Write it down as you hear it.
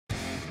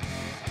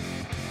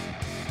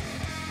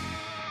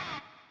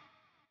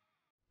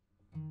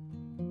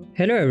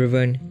Hello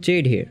everyone,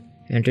 Jade here,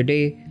 and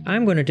today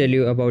I'm gonna tell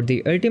you about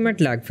the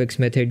ultimate lag fix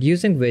method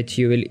using which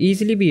you will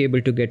easily be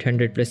able to get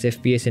 100 plus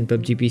FPS in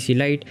PUBG PC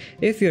Lite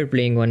if you're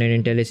playing on an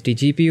Intel HD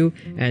GPU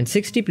and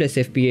 60 plus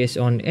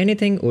FPS on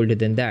anything older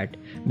than that.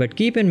 But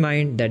keep in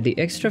mind that the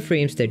extra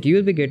frames that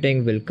you'll be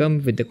getting will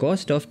come with the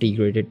cost of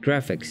degraded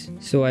graphics.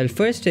 So I'll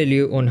first tell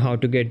you on how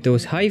to get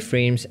those high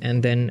frames,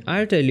 and then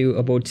I'll tell you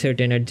about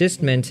certain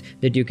adjustments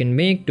that you can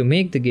make to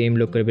make the game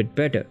look a bit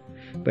better.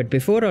 But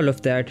before all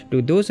of that,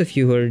 to those of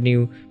you who are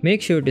new,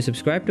 make sure to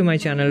subscribe to my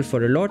channel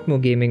for a lot more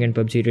gaming and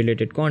PUBG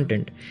related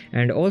content,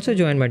 and also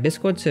join my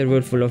Discord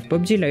server full of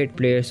PUBG Lite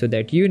players so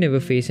that you never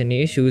face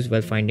any issues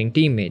while finding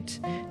teammates.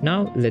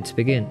 Now let's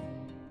begin.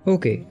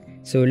 Okay,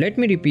 so let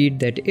me repeat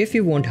that if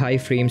you want high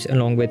frames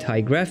along with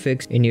high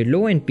graphics in your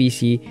low-end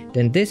PC,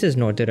 then this is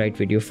not the right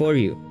video for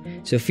you.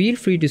 So feel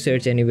free to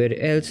search anywhere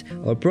else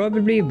or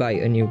probably buy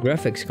a new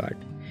graphics card.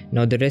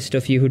 Now the rest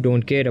of you who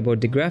don't care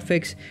about the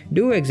graphics,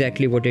 do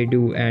exactly what I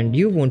do and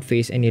you won't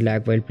face any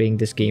lag while playing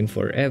this game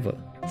forever.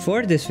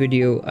 For this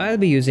video, I'll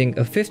be using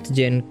a 5th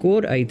gen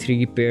Core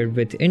i3 paired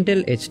with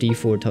Intel HD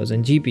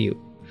 4000 GPU.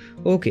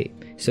 Okay,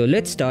 so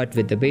let's start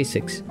with the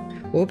basics.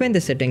 Open the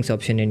settings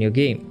option in your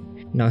game.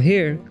 Now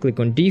here, click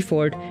on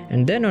default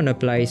and then on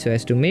apply so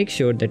as to make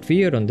sure that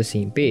we are on the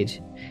same page.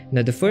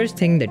 Now the first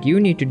thing that you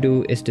need to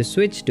do is to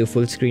switch to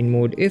full screen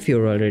mode if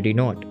you're already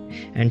not,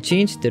 and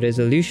change the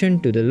resolution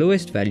to the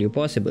lowest value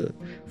possible.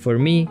 For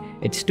me,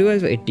 it's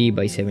 1280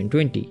 by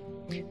 720.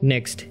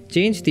 Next,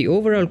 change the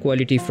overall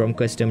quality from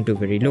custom to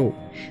very low.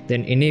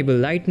 Then enable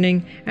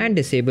lightning and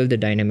disable the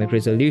dynamic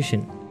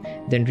resolution.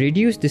 Then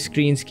reduce the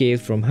screen scale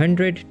from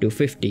 100 to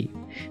 50.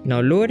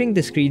 Now lowering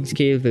the screen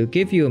scale will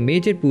give you a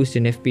major boost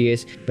in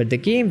FPS, but the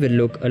game will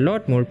look a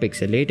lot more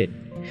pixelated.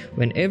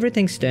 When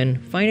everything's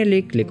done,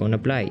 finally click on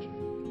apply.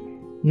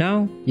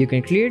 Now you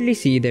can clearly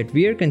see that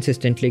we are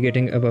consistently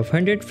getting above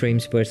 100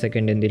 frames per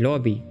second in the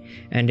lobby,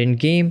 and in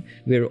game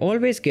we're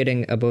always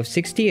getting above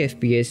 60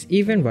 FPS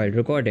even while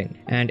recording,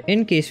 and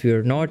in case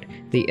we're not,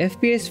 the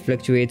FPS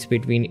fluctuates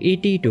between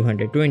 80 to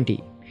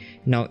 120.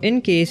 Now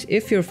in case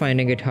if you're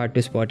finding it hard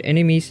to spot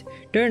enemies,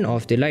 turn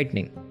off the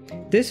lightning.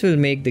 This will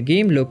make the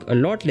game look a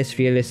lot less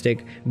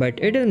realistic,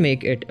 but it'll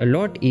make it a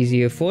lot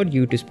easier for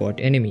you to spot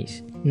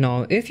enemies.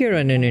 Now if you're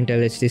on an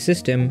Intel HD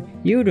system,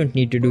 you don't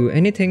need to do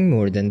anything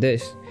more than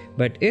this.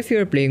 But if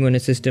you're playing on a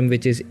system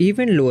which is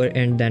even lower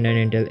end than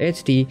an Intel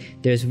HD,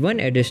 there's one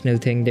additional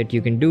thing that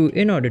you can do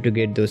in order to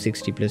get those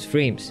 60 plus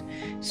frames.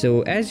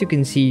 So as you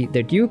can see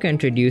that you can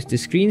reduce the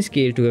screen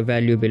scale to a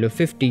value below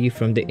 50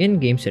 from the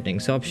in-game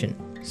settings option.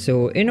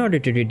 So in order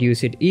to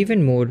reduce it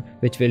even more,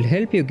 which will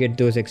help you get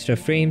those extra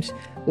frames,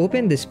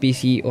 open this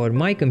PC or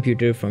my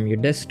computer from your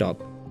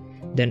desktop.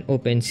 Then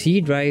open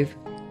C drive,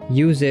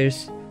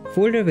 users,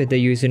 folder with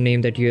the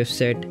username that you have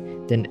set,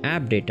 then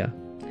app data.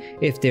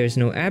 If there's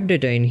no app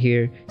data in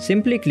here,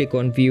 simply click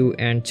on view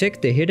and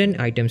check the hidden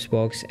items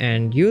box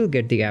and you'll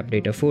get the app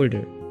data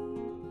folder.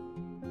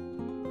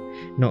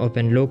 Now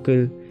open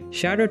local,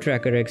 shadow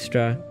tracker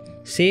extra,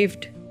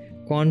 saved,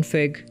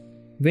 config,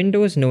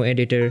 Windows no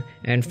editor,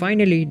 and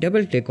finally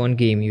double click on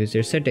game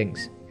user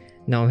settings.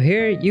 Now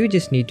here you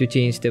just need to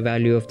change the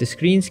value of the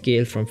screen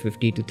scale from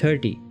 50 to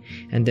 30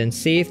 and then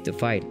save the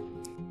file.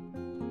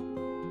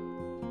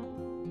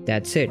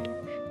 That's it.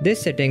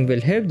 This setting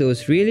will help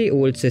those really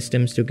old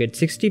systems to get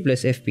 60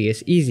 plus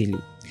FPS easily.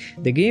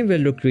 The game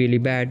will look really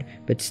bad,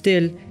 but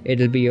still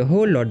it'll be a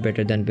whole lot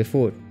better than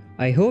before.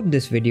 I hope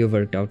this video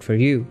worked out for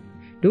you.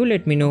 Do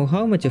let me know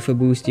how much of a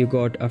boost you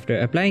got after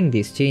applying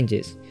these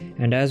changes.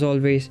 And as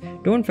always,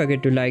 don't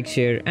forget to like,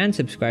 share and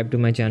subscribe to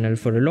my channel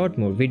for a lot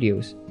more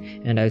videos.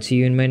 And I'll see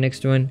you in my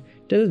next one.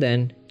 Till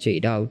then,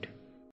 Jade out.